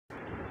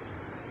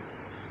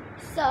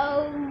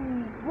So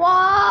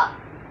what?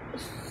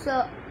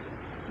 So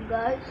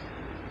guys,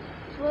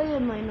 why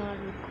am I not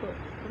recording?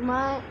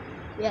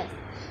 Yes.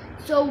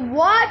 So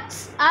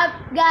what's up,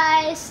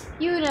 guys?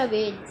 You know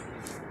it.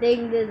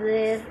 Think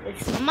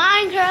it's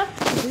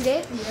Minecraft.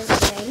 Today we are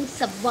playing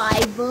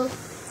survival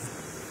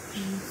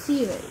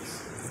series.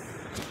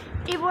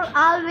 It will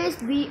always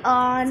be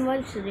on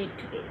what's the date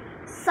today?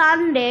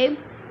 Sunday,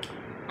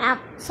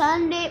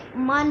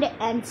 Monday,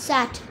 and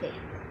Saturday.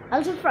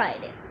 Also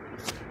Friday.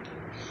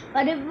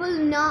 But it will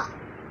not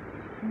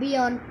be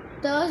on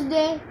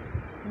Thursday,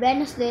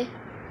 Wednesday,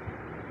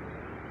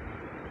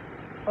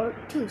 or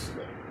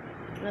Tuesday.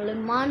 Only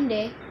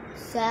Monday,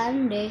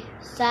 Sunday,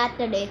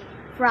 Saturday,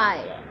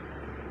 Friday.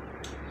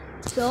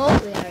 So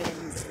we are in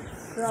the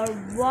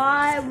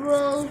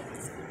survival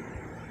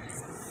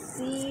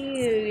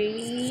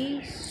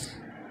series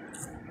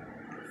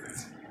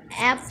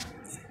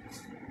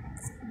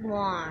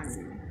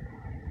F1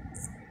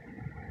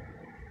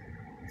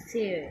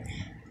 series.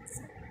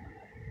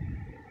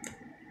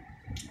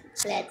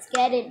 Let's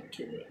get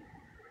into it.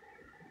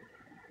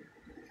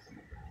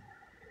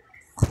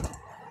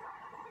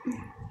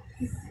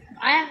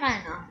 I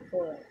cannot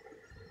afford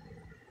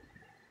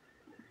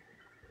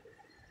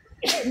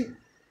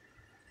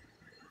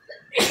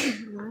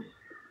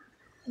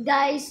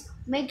Guys,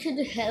 make sure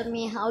to help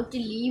me how to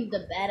leave the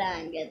beta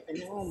and get the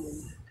normal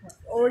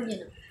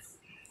original.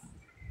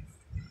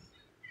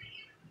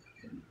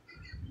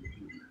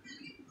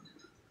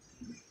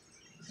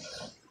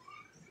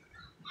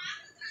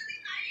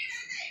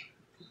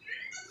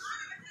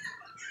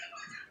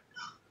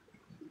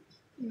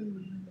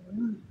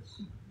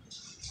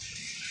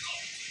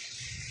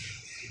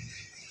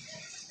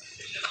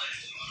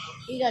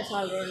 You guys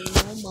already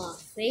know my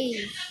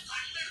face.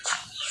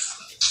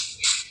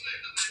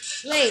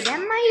 Wait,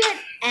 am I at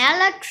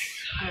Alex?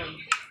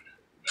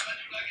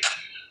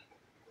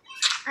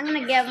 I'm gonna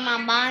give my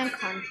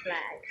Minecon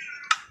flag.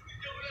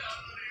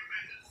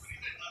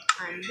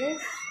 And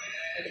this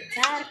for the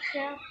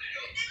character.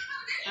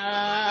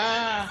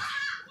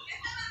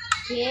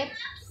 Kip.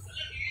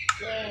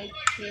 Where's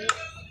Kip?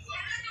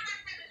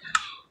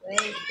 Where's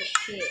the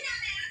Kip?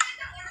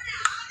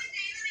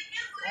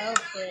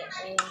 Okay,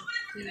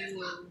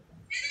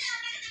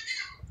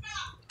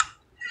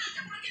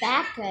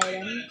 back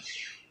item.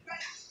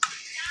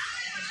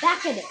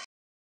 Back at it.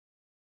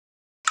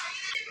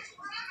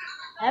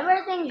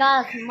 Everything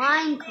got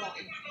Minecon.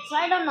 So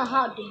I don't know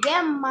how to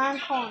get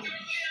Minecon.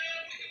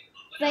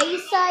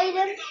 Face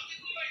item.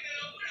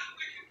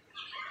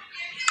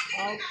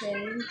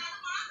 Okay.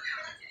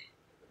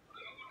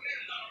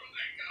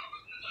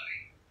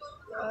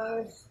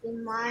 Where's the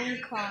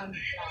Minecon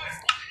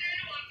flag?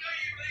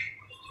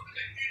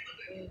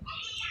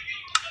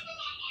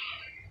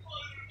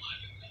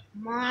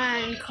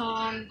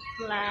 Minecon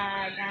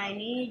flag, I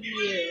need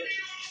you.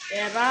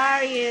 Where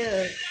are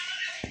you?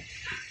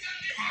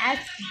 Cat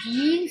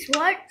Jeans,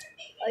 what?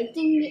 I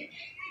think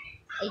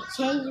I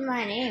changed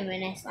my name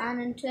when I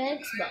signed into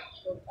Xbox,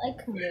 but I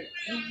couldn't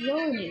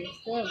join the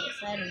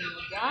service. I don't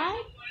know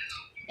why.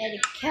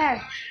 Edit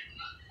character.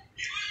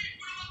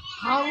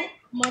 How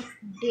much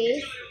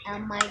days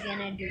am I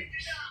gonna do?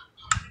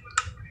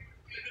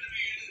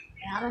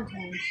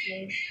 Valentine's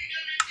Day.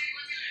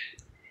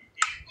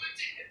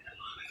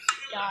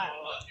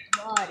 Style,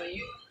 body.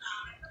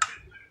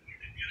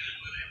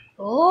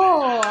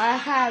 Oh, I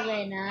have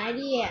an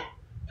idea.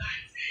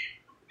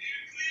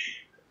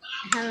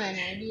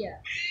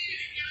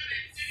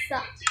 So,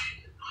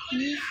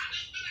 this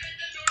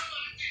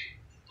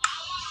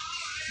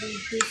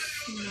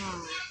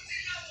now.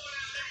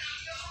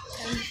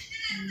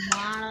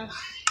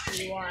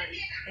 -1.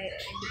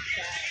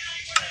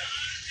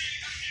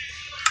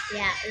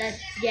 Yeah,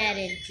 let's get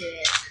into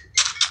it.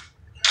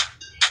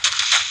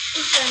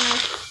 It's gonna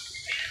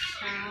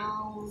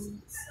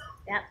sound.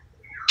 Yep.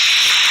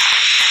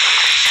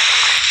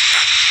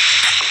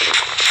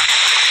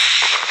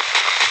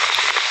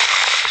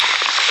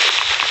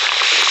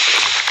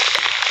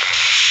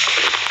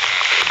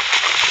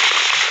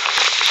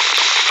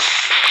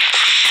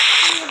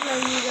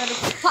 You gotta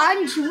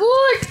punch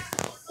wood.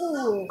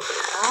 Ooh,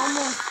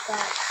 almost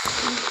got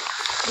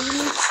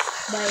beat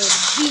by a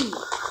bee.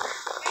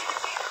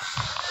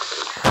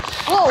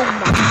 Oh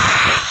my!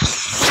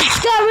 It's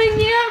coming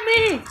near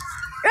me!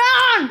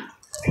 Run!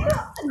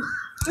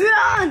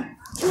 Run!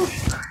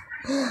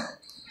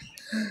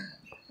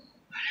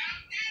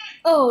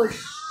 Oh, shit.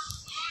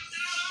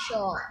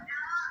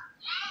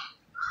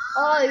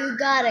 Oh, you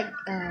gotta.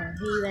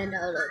 He went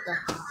out of the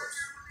house.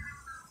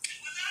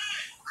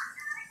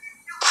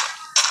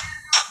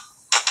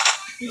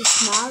 The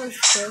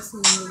smallest person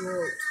in the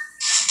world.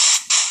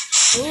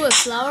 Oh, a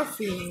flower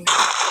field.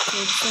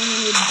 There's so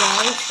many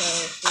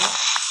flowers.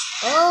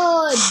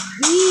 Oh, a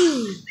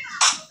bee.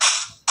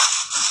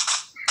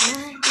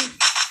 Run!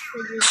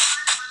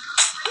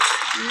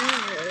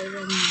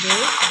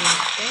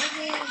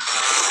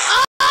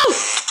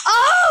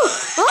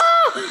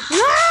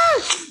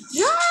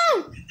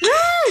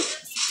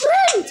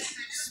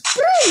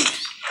 Sprint!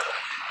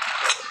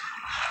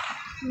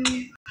 Where are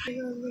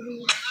the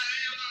bees?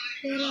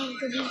 Where are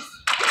the bees?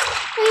 I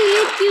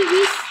hate you,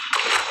 bees.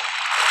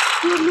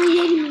 You're my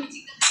enemy.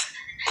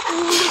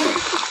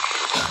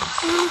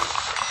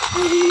 I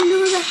didn't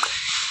know that.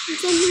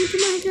 It's a new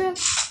Minecraft.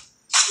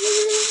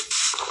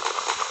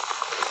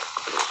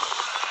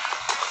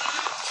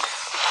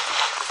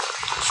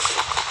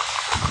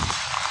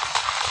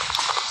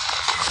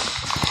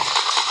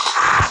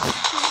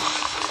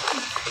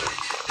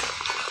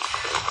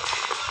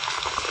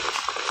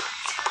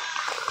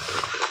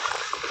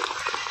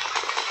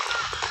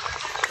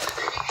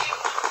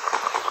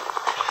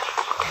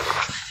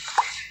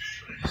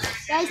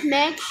 Guys,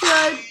 make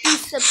sure to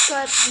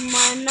subscribe to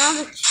my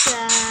another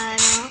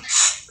channel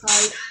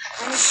called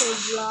Aniko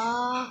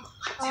Vlog.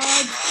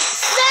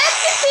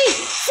 Centipede!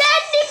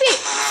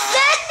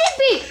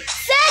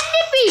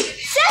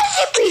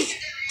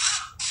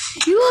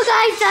 You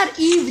guys are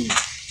evil.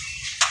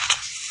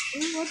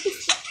 What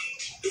is that?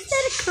 Is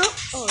that a crow?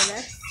 Oh,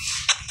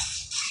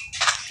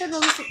 that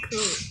was a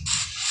crow.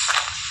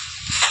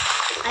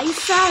 I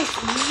saw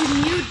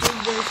even YouTube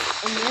there's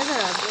another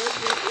update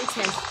which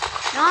has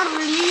not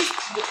released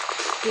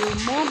to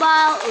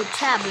mobile or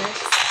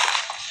tablets,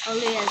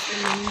 only as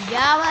in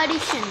Java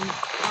edition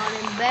or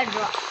in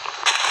Bedrock.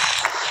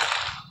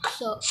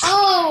 So,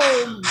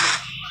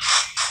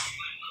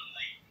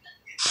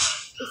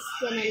 it's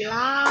been a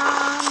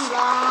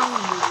long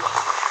video.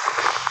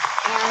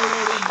 I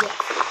already get.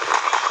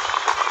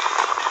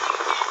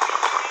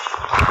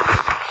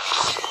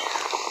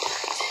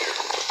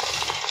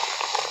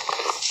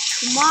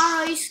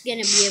 Tomorrow is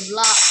gonna be a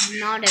vlog,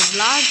 not a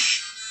vlog.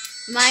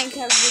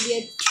 Minecraft video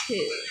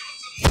 2.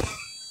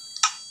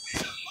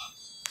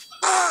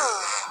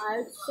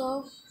 Also,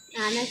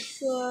 I'm not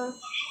sure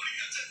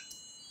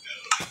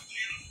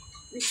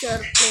we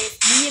should play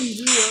BMG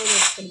or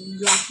it's gonna be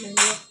Black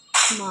Mango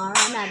tomorrow.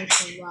 I'm not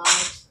sure why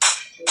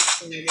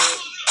it's gonna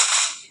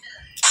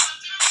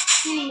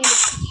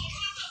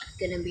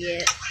be a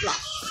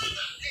vlog.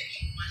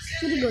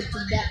 Should go to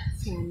that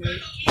channel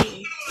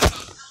too.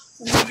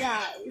 So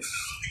guys,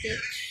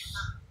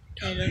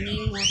 I don't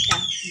need more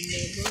captain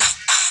label.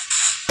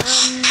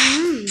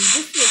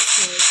 This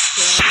looks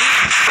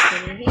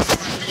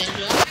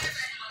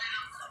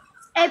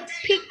a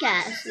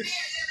pickaxe is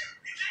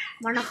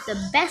one of the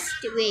best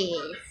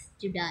ways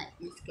to die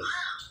in this game.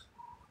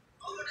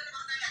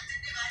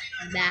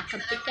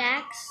 Backup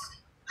pickaxe.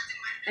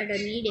 I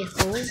don't need a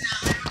hoe.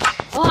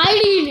 Oh, I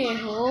need a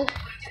hoe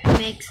to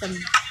make some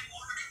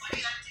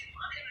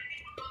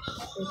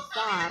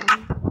farm.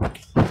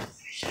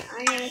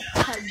 I'm gonna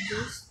cut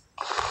this.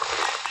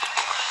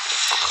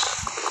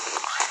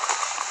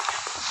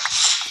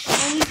 I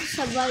need to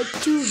survive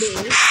 2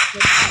 days.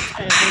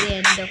 After the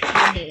end of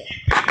the day,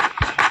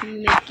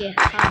 make a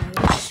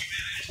house.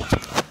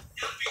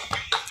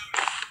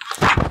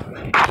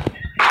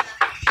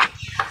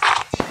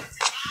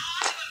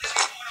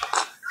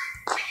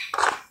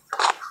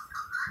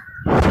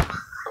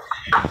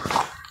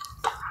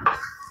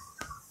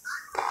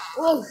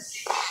 Oh,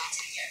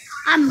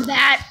 I'm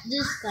bad.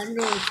 These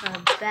controls are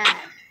bad.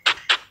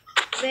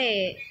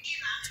 Wait.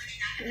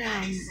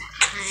 Okay.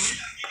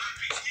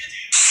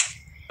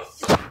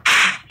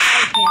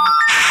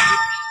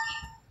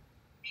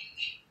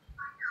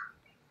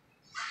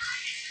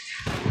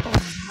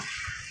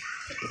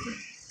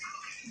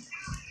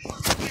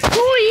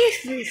 Who is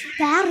this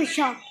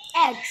Parashock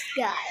X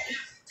guy?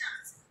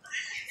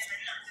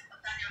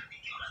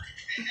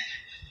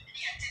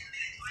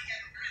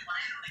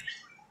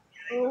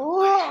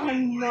 Oh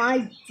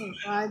my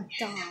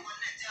god.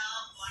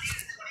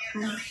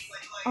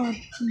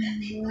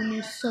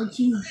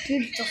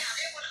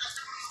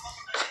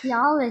 He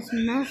always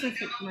messes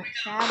with my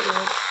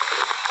tablet.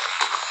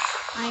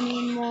 I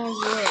need more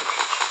wood.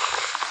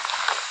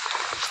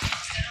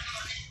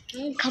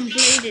 I'll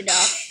complete it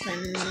up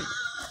and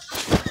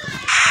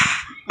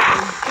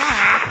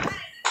that.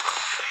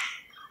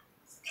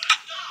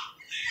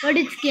 But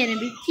it's gonna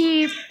be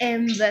cheap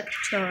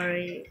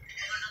inventory.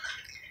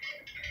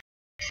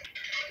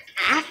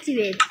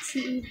 Activate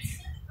seeds.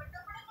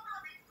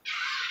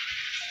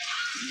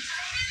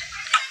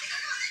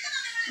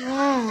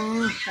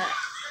 Oh,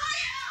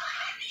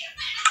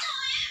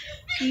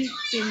 cheap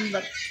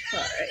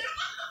inventory.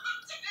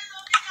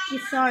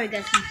 Sorry,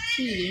 guys, I'm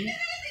cheating.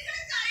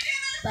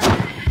 But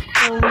the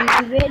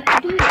only way to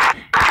do it.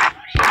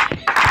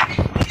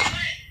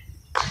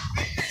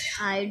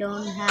 I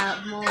don't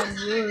have more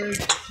wood.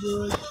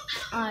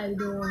 I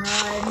don't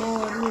have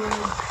more wood.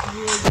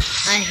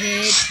 I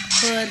hate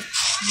wood.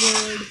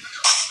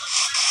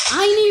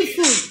 I need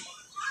food.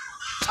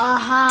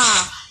 Aha,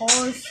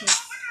 horses.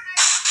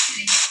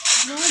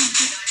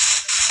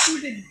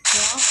 What did it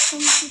drop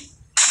something?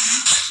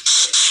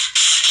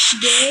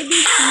 Baby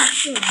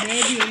pizza,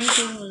 baby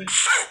anything will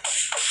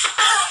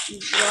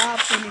drop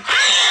anything.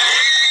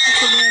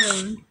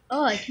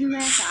 Oh, I can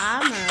make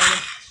armor.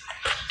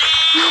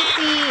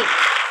 Sheepy.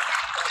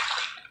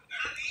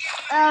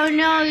 Oh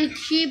no,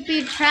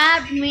 Sheepy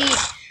trapped me.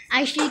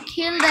 I should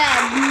kill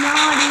that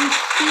naughty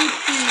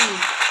Sheepy.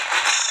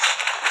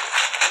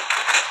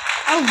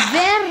 Oh,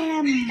 where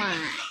am I?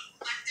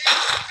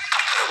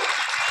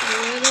 A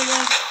little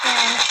bit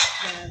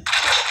faster.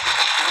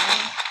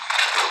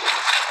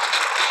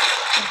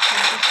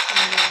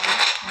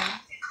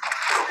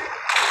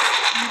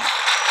 I'm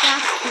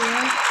stuck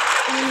here.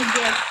 I'm gonna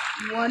get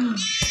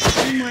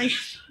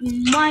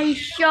my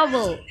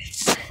shovel.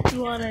 That's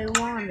what I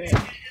wanted.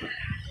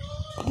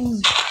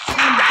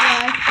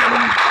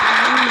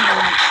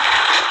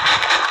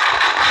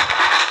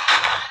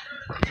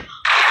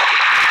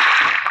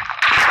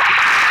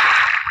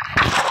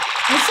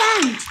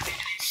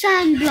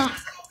 Sand block.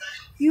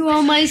 You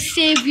are my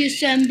savior,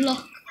 sand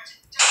block.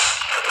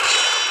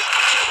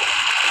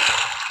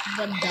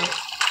 But the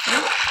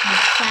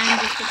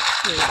sand is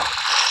exploding.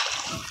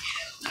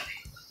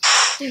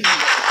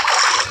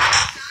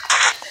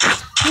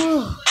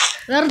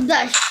 Where the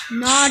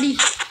naughty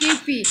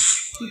Skippy?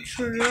 You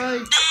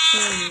tried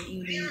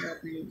eating that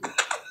maybe.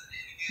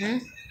 Huh?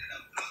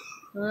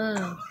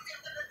 Oh,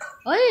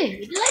 hey,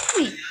 it liked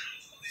me.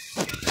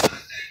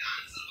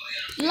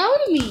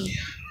 Loved me.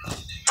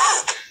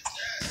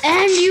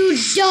 And you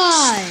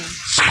die.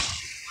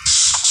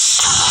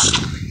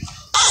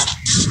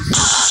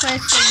 If I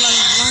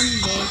survive one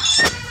day,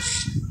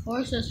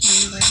 horses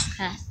hunger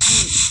cat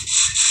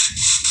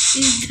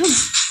is the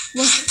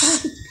worst.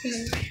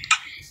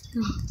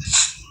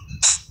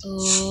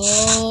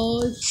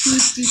 Oh,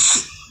 shoot.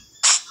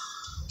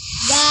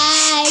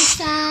 Guys,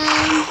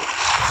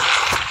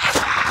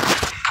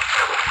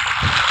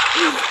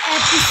 is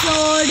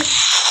episode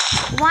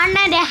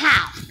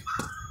 1.5.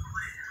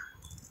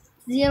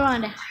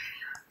 0.5.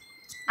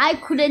 I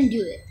couldn't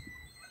do it.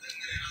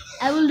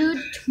 I will do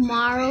it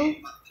tomorrow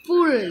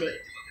fully.